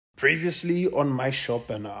Previously on My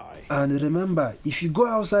Shop and I. And remember, if you go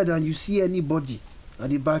outside and you see anybody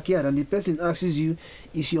at the backyard and the person asks you,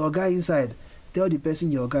 is your guy inside? Tell the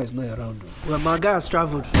person your guy is not around. Well, my guy has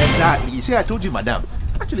traveled. Exactly. You see, I told you, madam.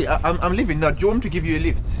 Actually, I'm leaving now. Do you want me to give you a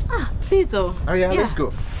lift? Please, oh. Oh, yeah, let's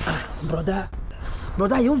go. Brother,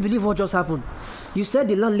 you won't believe what just happened. You said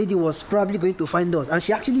the landlady was probably going to find us, and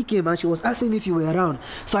she actually came and she was asking me if you were around.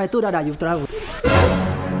 So I told her that you've traveled.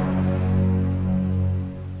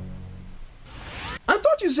 I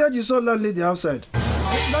thought you said you saw landlady outside.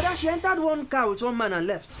 Brother, she entered one car with one man and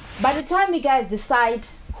left. By the time you guys decide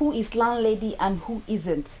who is landlady and who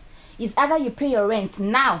isn't, it's either you pay your rent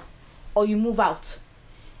now or you move out.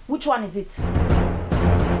 Which one is it?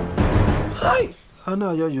 Hi!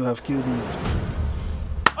 Hannah, you have killed me.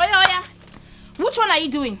 Oya. Which one are you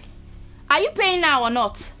doing? Are you paying now or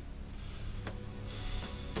not?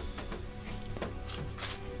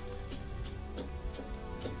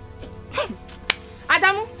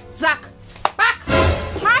 Adamu, Zach, pack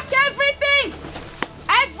everything!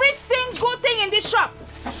 Every single thing in this shop.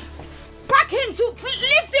 Pack him, so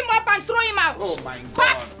lift him up and throw him out. Oh my God.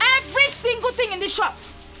 Pack every single thing in this shop.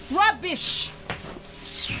 Rubbish.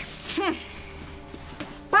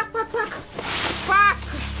 Pack.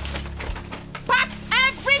 Pack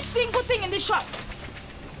every single thing in this shop.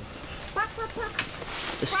 Pack.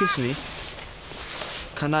 Excuse me.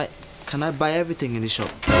 Can I buy everything in the shop?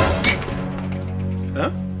 Huh?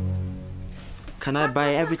 Can I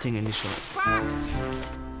buy everything in the shop?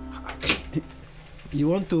 You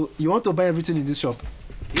want to buy everything in this shop?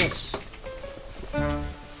 Yes.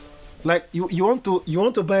 Like you want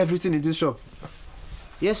to buy everything in this shop?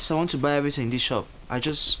 Yes, I want to buy everything in this shop. I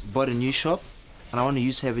just bought a new shop and I want to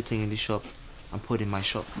use everything in this shop and put in my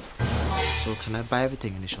shop. So can I buy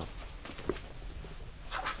everything in the shop?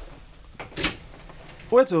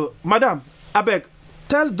 Wait, madam, I beg,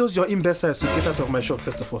 tell those your imbeciles to get out of my shop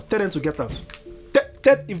first of all. Tell them to get out.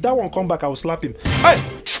 If that one come back, I will slap him. Hey!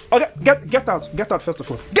 Okay, get out first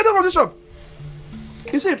of all. Get out of this shop!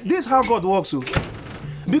 You see, this is how God works. So.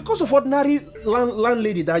 Because of ordinary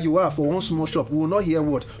landlady that you are for one small shop, we will not hear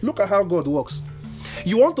word. Look at how God works.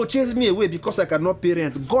 You want to chase me away because I cannot pay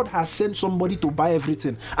rent. God has sent somebody to buy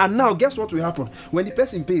everything. And now, guess what will happen? When the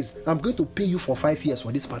person pays, I'm going to pay you for 5 years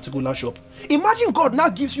for this particular shop. Imagine God now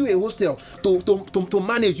gives you a hostel to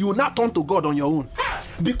manage. You will now turn to God on your own.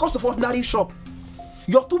 Because of ordinary shop.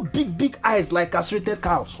 You're two big eyes like castrated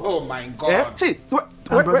cows. Oh my God. See,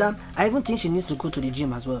 brother, I even think she needs to go to the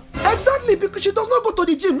gym as well. Exactly, because she does not go to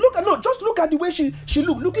the gym. Just look at the way she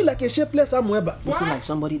looking like a shapeless amoeba. Looking like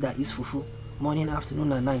somebody that eats fufu morning,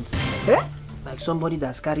 afternoon, and night. Like somebody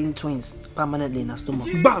that's carrying twins permanently in her stomach.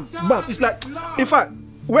 Bam. It's like, in fact,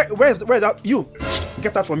 where's that? You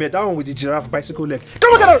get out from here. That one with the giraffe bicycle leg.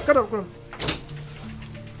 Come on, get out.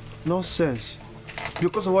 Nonsense.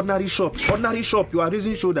 Because of ordinary shop, you are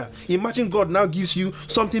raising shoulder. Imagine God now gives you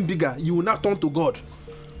something bigger. You will not turn to God.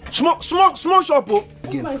 Small shop. Oh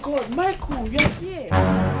my God, Michael, you're here.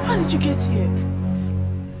 How did you get here?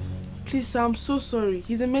 Please, sir, I'm so sorry.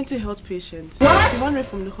 He's a mental health patient. What? He ran away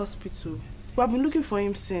from the hospital. We have been looking for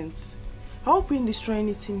him since. I hope we didn't destroy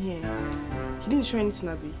anything here. He didn't destroy anything,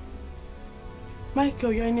 Abby.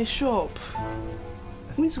 Michael, you're in a shop.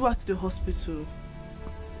 We need to walk to the hospital.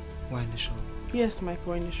 Why in the shop? Yes, Michael,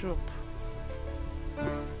 we're in the shop.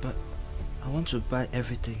 But I want to buy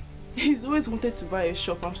everything. He's always wanted to buy a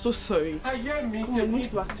shop. I'm so sorry. Come on, we need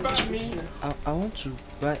to walk to the hospital. I want to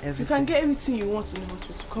buy everything. You can get everything you want in the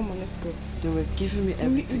hospital. Come on, let's go. They were giving me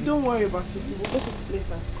everything. Don't worry about it. We'll get it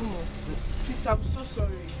later. Come on. Please, I'm so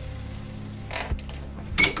sorry.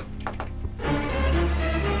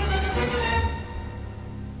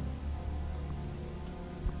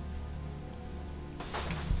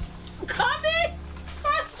 Come in!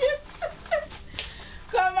 Pack it!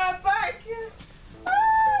 Come on, pack it!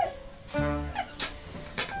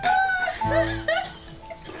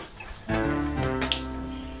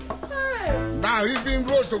 Now, even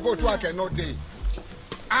road to go to work cannot day.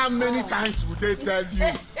 How many times would they tell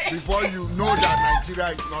you before you know that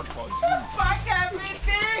Nigeria is not for you? Pack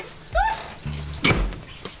everything!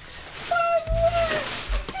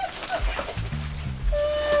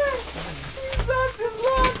 Jesus is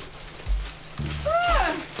Lord!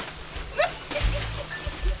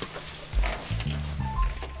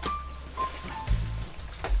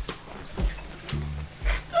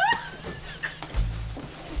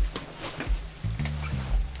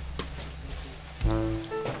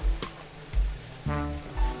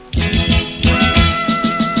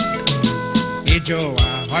 Ijo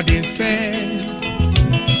wa odi fe,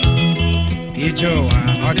 Ijo wa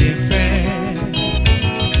odi fe,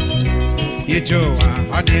 Jejoa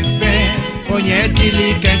ọ dị mfe onye dịlị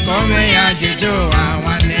ike nke ome ya Jejoa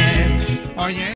nwanne onye